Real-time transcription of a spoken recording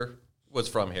was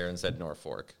from here and said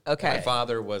Norfolk. Okay. And my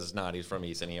father was not. He's from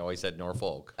East, and he always said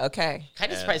Norfolk. Okay.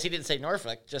 Kind of surprised he didn't say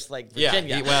Norfolk, just like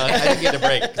Virginia. Yeah, well, I didn't get a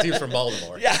break because he was from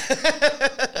Baltimore. Yeah.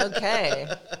 Okay.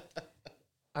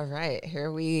 All right.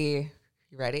 You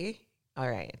ready? All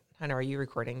right. Hunter, are you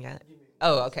recording yet?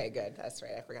 Oh, okay, good. That's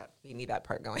right. I forgot. You need that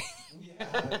part going. Yeah,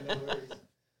 no worries.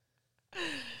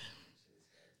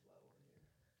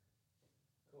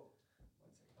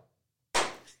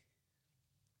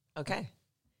 Okay.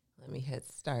 Let me hit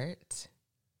start.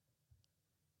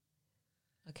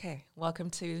 Okay. Welcome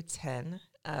to 10,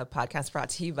 a podcast brought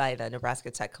to you by the Nebraska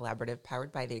Tech Collaborative,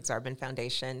 powered by the Fund.Brandon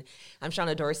Foundation. I'm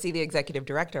Shauna Dorsey, the Executive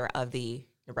Director of the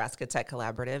Nebraska Tech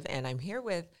Collaborative, and I'm here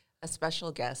with a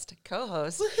special guest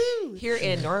co-host here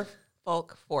in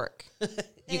Norfolk Fork.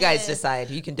 You guys decide.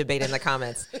 You can debate in the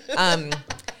comments.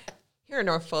 Here in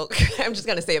Norfolk, I'm just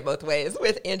going to say it both ways,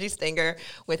 with Angie Stenger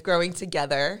with Growing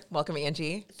Together. Welcome,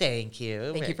 Angie. Thank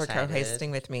you. Thank you for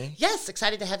co-hosting with me. Yes,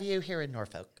 excited to have you here in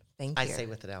Norfolk. Thank I you. say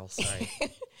with an L, sorry.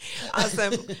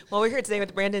 Awesome. Well, we're here today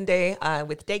with Brandon Day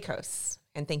with Daycos,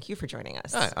 and thank you for joining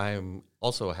us. I am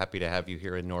also happy to have you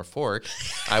here in Norfolk.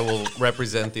 I will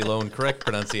represent the lone correct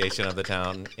pronunciation of the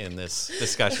town in this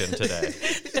discussion today.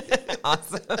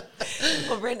 Awesome.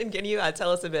 Well, Brandon, can you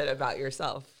tell us a bit about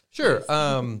yourself? Sure.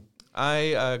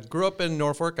 I grew up in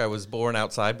Norfolk. I was born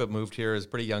outside, but moved here as a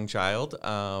pretty young child.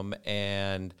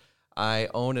 And I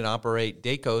own and operate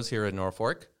Daycos here in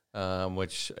Norfolk,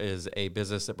 which is a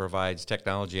business that provides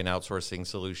technology and outsourcing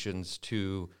solutions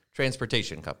to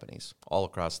transportation companies all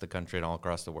across the country and all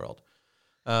across the world.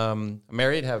 I'm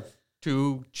married, have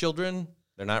 2 children.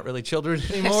 They're not really children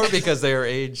anymore because they are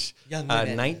age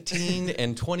 19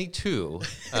 and 22,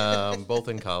 both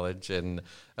in college. And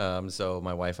so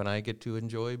my wife and I get to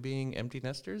enjoy being empty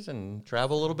nesters and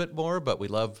travel a little bit more. But we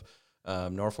love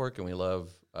Norfolk, and we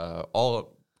love all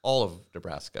of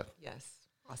Nebraska. Yes.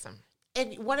 Awesome.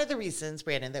 And one of the reasons,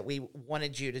 Brandon, that we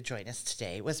wanted you to join us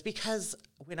today was because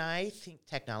when I think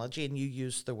technology, and you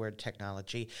use the word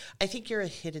technology, I think you're a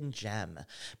hidden gem,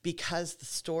 because the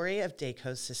story of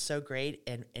Daycos is so great,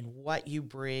 and what you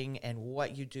bring and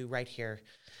what you do right here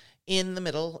in the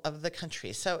middle of the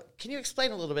country. So can you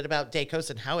explain a little bit about Daycos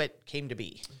and how it came to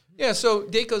be? Yeah, so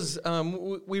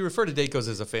Daycos, we refer to Daycos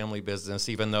as a family business,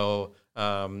 even though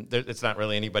it's not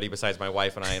really anybody besides my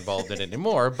wife and I involved in it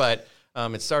anymore, but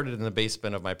it started in the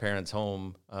basement of my parents'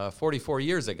 home 44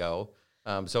 years ago.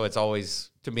 So it's always,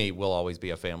 to me, will always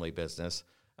be a family business.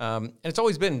 And it's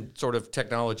always been sort of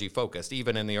technology focused,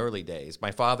 even in the early days.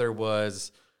 My father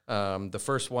was the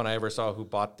first one I ever saw who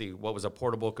bought what was a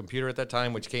portable computer at that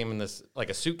time, which came in this like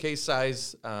a suitcase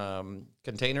size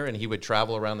container, and he would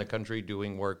travel around the country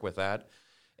doing work with that.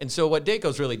 And so what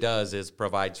Daycos really does is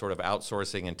provide sort of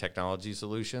outsourcing and technology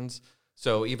solutions.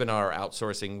 So even our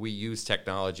outsourcing, we use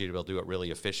technology to be able to do it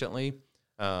really efficiently.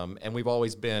 And we've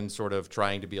always been sort of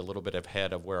trying to be a little bit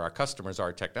ahead of where our customers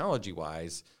are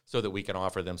technology-wise so that we can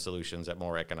offer them solutions at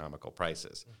more economical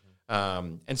prices.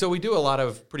 Mm-hmm. And so we do a lot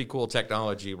of pretty cool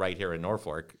technology right here in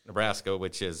Norfolk, Nebraska,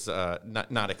 which is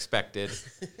not expected.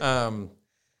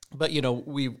 But,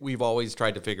 we've always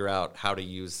tried to figure out how to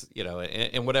use,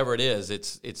 and whatever it is,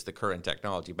 it's the current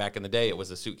technology. Back in the day, it was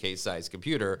a suitcase-sized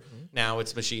computer. Mm-hmm. Now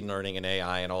it's machine learning and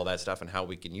AI and all that stuff and how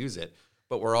we can use it.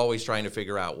 But we're always trying to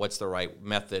figure out what's the right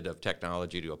method of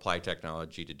technology to apply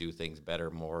technology to do things better,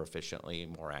 more efficiently,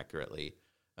 more accurately.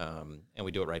 And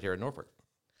we do it right here in Norfolk.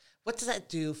 What does that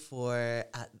do for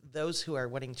those who are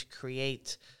wanting to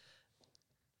create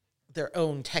their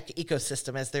own tech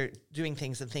ecosystem as they're doing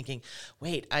things and thinking,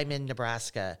 wait, I'm in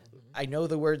Nebraska. Mm-hmm. I know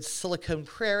the words Silicon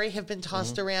Prairie have been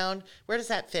tossed mm-hmm. around. Where does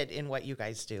that fit in what you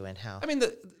guys do and how? I mean,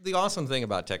 the awesome thing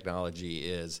about technology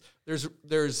is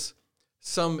there's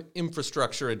some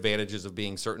infrastructure advantages of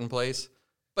being certain place,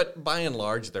 but by and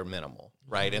large, they're minimal,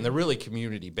 right? Mm-hmm. And they're really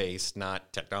community-based,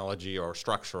 not technology or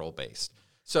structural-based.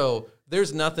 So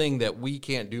there's nothing that we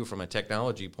can't do from a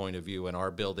technology point of view in our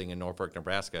building in Norfolk,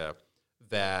 Nebraska,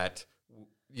 that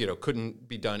couldn't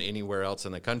be done anywhere else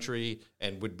in the country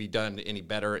and would be done any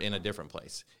better in a different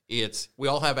place. We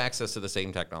all have access to the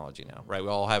same technology now, right? We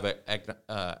all have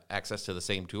access to the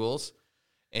same tools,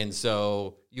 and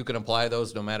so you can apply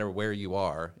those no matter where you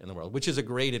are in the world, which is a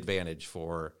great advantage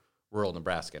for rural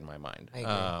Nebraska in my mind.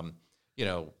 I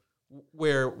agree.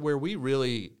 Where we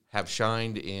really have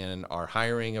shined in our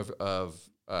hiring of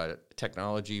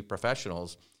technology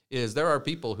professionals is there are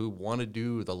people who want to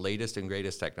do the latest and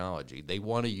greatest technology. They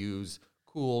want to use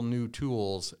cool new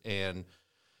tools, and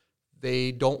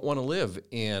they don't want to live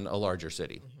in a larger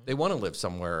city. Mm-hmm. They want to live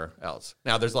somewhere else.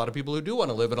 Now, there's a lot of people who do want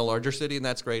to live in a larger city, and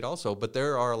that's great also, but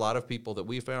there are a lot of people that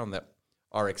we found that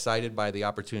are excited by the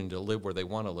opportunity to live where they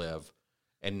want to live,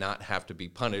 and not have to be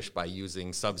punished by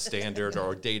using substandard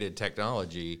or dated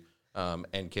technology,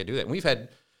 and can't do that. And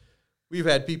we've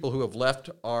had people who have left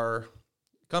our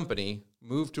company,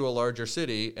 moved to a larger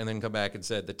city, and then come back and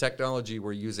said, the technology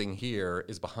we're using here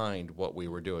is behind what we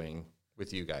were doing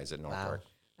with you guys in Norfolk. Wow.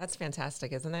 That's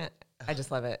fantastic, isn't it? I just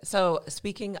love it. So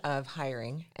speaking of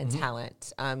hiring and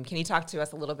talent, can you talk to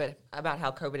us a little bit about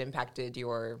how COVID impacted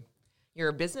your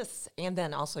business and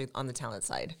then also on the talent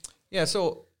side? Yeah,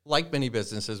 so like many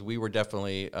businesses, we were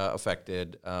definitely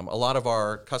affected. A lot of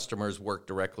our customers work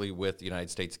directly with the United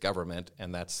States government,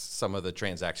 and that's some of the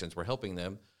transactions we're helping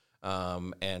them,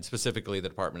 and specifically the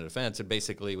Department of Defense. And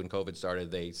basically, when COVID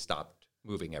started, they stopped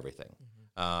moving everything.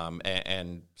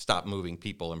 And stop moving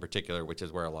people in particular, which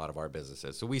is where a lot of our business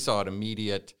is. So we saw an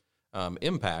immediate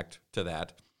impact to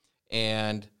that.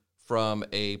 And from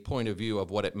a point of view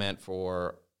of what it meant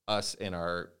for us and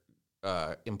our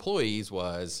employees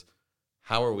was,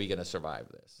 how are we going to survive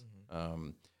this?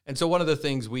 And so one of the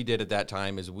things we did at that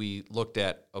time is we looked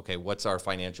at, okay, what's our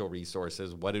financial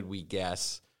resources? What did we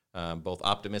guess, both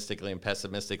optimistically and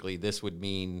pessimistically, this would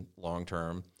mean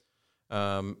long-term?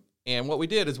 And what we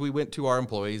did is we went to our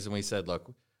employees and we said,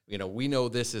 look, we know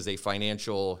this is a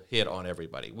financial hit on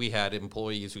everybody. We had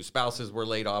employees whose spouses were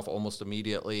laid off almost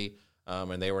immediately,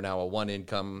 and they were now a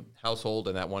one-income household,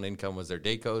 and that one income was their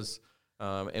Daycos.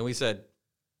 And we said,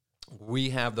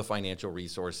 we have the financial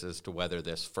resources to weather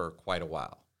this for quite a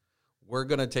while. We're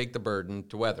going to take the burden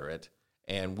to weather it,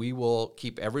 and we will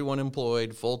keep everyone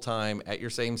employed full-time at your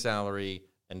same salary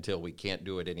until we can't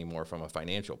do it anymore from a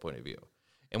financial point of view.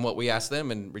 And what we asked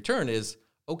them in return is,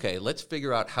 okay, let's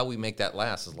figure out how we make that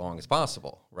last as long as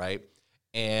possible, right?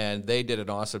 And they did an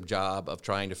awesome job of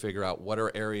trying to figure out what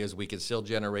are areas we can still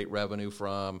generate revenue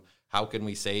from, how can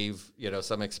we save,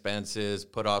 some expenses,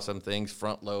 put off some things,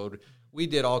 front load. We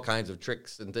did all kinds of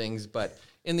tricks and things, but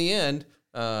in the end,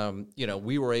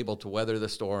 we were able to weather the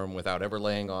storm without ever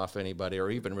laying off anybody or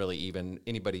even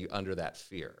anybody under that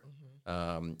fear.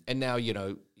 And now,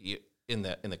 in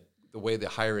the way the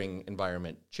hiring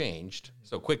environment changed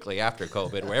so quickly after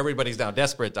COVID, where everybody's now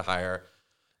desperate to hire,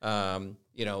 the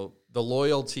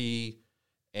loyalty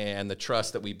and the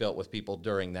trust that we built with people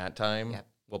during that time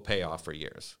will pay off for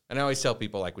years. And I always tell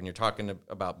people, like, when you're talking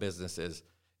about businesses,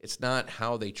 it's not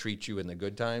how they treat you in the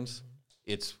good times.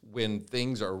 It's when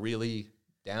things are really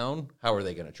down, how are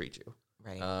they going to treat you?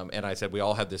 Right. And I said, we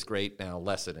all have this great now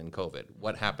lesson in COVID.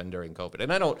 What happened during COVID?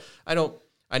 And I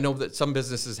know that some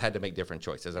businesses had to make different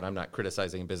choices, and I'm not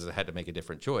criticizing a business that had to make a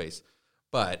different choice,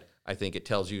 but I think it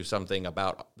tells you something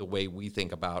about the way we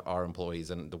think about our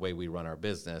employees and the way we run our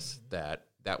business,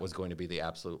 that was going to be the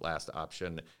absolute last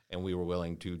option, and we were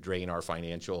willing to drain our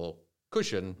financial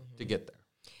cushion to get there.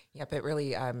 Yep, it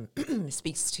really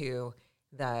speaks to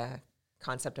the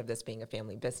concept of this being a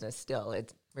family business still.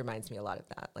 It reminds me a lot of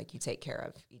that, like you take care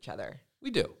of each other. We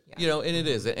do, and it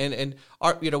is, and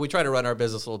our, we try to run our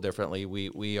business a little differently.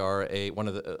 We are one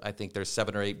of the, I think there's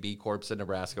 7 or 8 B Corps in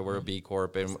Nebraska. We're a B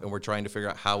Corp, and we're trying to figure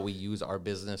out how we use our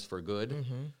business for good.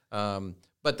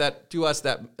 But that, to us,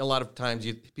 that a lot of times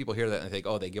people hear that and they think,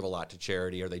 oh, they give a lot to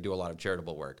charity or they do a lot of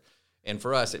charitable work. And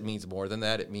for us, it means more than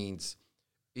that. It means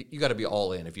you got to be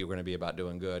all in if you're going to be about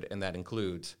doing good, and that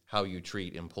includes how you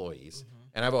treat employees.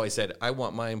 And I've always said, I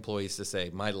want my employees to say,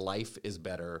 my life is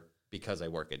better because I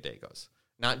work at Daycos.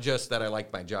 Not just that I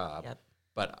like my job,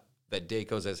 but that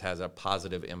Daycos has a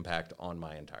positive impact on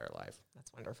my entire life.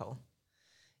 That's wonderful.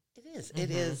 It is.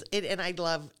 It is. And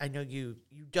I know you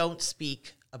don't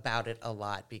speak about it a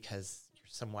lot because you're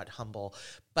somewhat humble,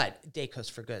 but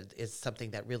Daycos for Good is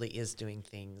something that really is doing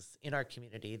things in our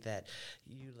community, that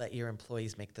you let your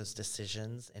employees make those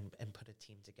decisions and put a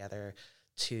team together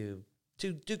to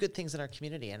do good things in our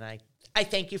community. And I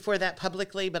thank you for that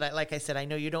publicly, but like I said, I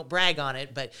know you don't brag on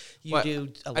it, but you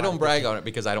do a lot. I don't brag on it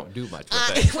because I don't do much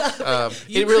with it.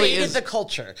 You it really created is the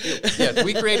culture. Yes,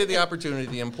 we created the opportunity.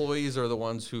 The employees are the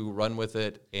ones who run with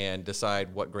it and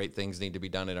decide what great things need to be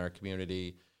done in our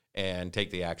community and take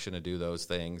the action to do those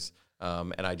things.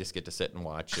 And I just get to sit and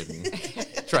watch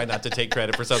and try not to take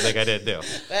credit for something I didn't do.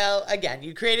 Well, again,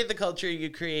 you created the culture, you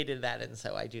created that, and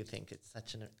so I do think it's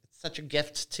such a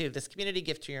gift to this community,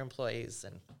 gift to your employees,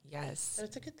 and so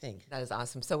it's a good thing. That is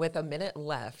awesome. So with a minute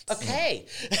left, okay,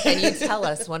 can you tell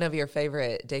us one of your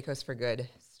favorite Daycos for Good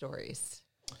stories?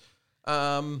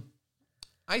 I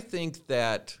think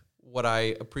that what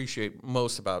I appreciate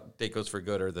most about Daycos for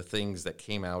Good are the things that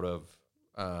came out of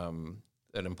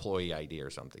an employee idea or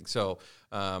something. So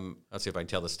let's see if I can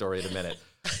tell the story in a minute.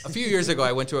 A few years ago,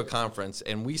 I went to a conference,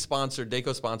 and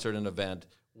Daycos sponsored an event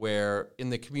where in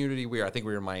the community I think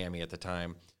we were in Miami at the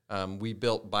time, we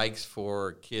built bikes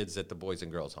for kids at the Boys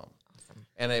and Girls Home. Awesome.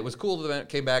 And it was cool. They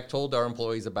came back, told our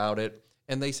employees about it,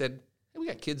 and they said, hey, we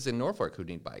got kids in Norfolk who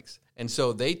need bikes. And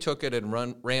so they took it and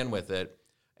ran with it.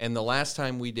 And the last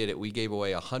time we did it, we gave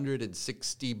away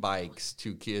 160 bikes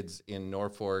to kids in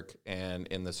Norfolk and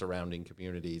in the surrounding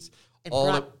communities. And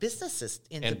brought businesses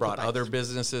into and brought the bikes. other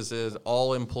businesses,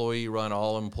 all employee run,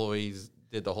 all employees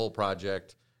did the whole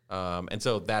project. And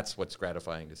so that's what's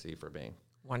gratifying to see for me.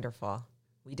 Wonderful.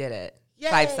 We did it. Yay.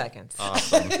 5 seconds.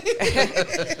 Awesome.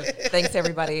 Thanks,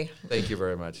 everybody. Thank you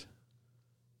very much.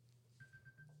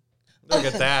 Look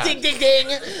at that. Ding, ding, ding.